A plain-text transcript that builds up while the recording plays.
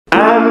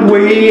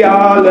we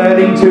are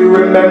learning to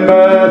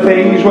remember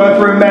things worth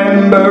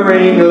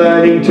remembering,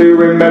 learning to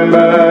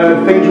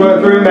remember things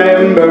worth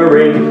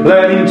remembering,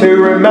 learning to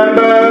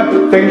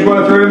remember things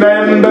worth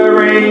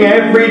remembering,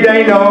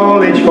 everyday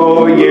knowledge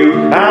for you.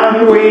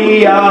 And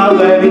we are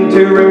learning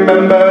to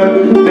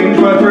remember things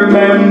worth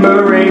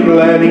remembering,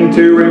 learning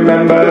to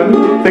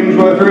remember things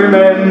worth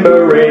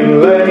remembering,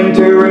 learning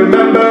to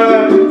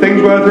remember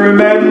things worth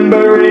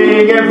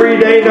remembering,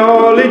 everyday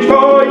knowledge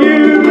for you.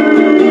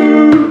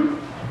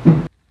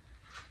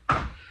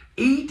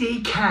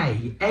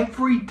 EDK,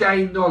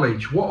 everyday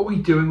knowledge. What are we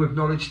doing with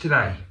knowledge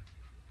today?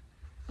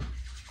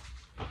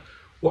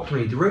 What do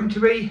we need the room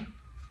to be?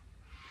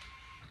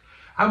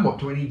 And what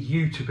do we need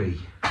you to be?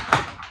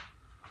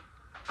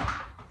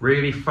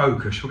 Really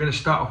focus. We're going to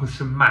start off with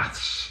some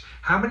maths.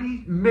 How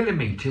many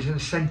millimetres in a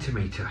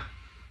centimetre?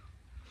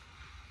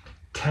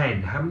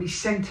 10. How many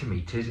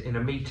centimetres in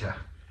a metre?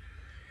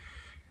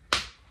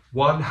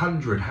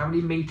 100. How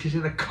many metres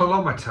in a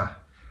kilometre?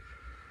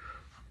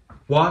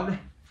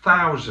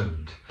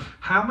 1,000.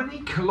 How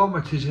many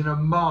kilometres in a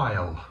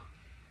mile?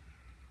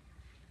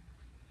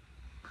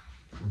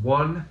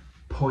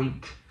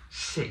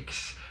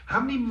 1.6. How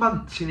many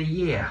months in a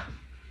year?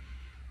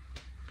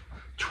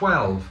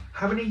 12.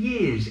 How many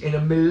years in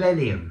a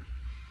millennium?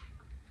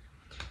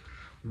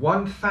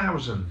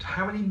 1,000.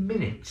 How many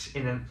minutes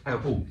in an...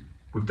 oh,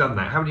 we've done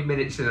that. How many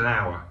minutes in an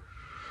hour?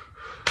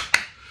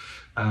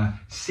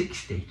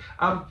 60.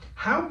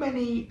 How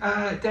many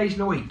days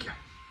in a week?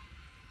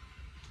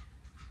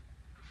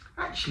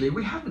 Actually,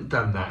 we haven't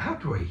done that,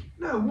 have we?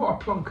 No,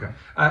 what a plonker.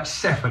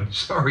 7,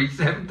 sorry,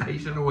 7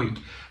 days in a week.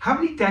 How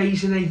many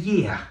days in a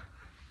year?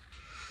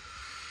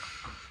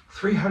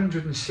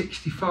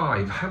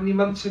 365. How many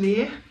months in a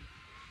year?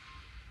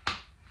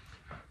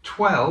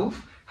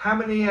 12. How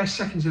many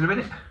seconds in a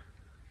minute?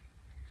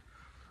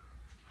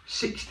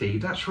 60,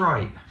 that's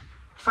right.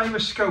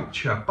 Famous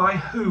sculpture, by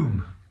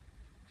whom?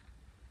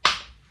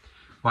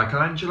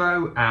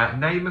 Michelangelo.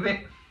 Name of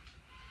it?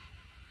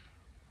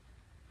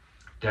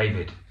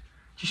 David. Did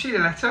you see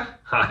the letter?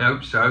 I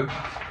hope so.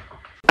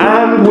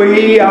 And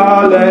we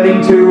are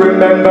learning to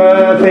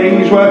remember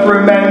things worth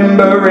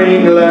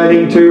remembering,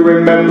 learning to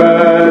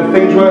remember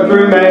things worth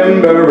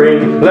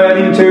remembering,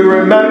 learning to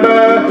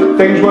remember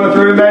things worth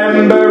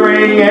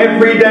remembering,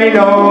 everyday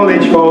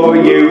knowledge for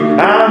you.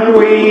 And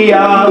we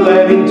are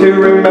learning to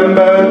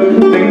remember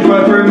things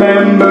worth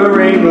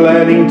remembering,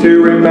 learning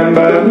to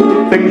remember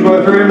things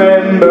worth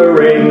remembering.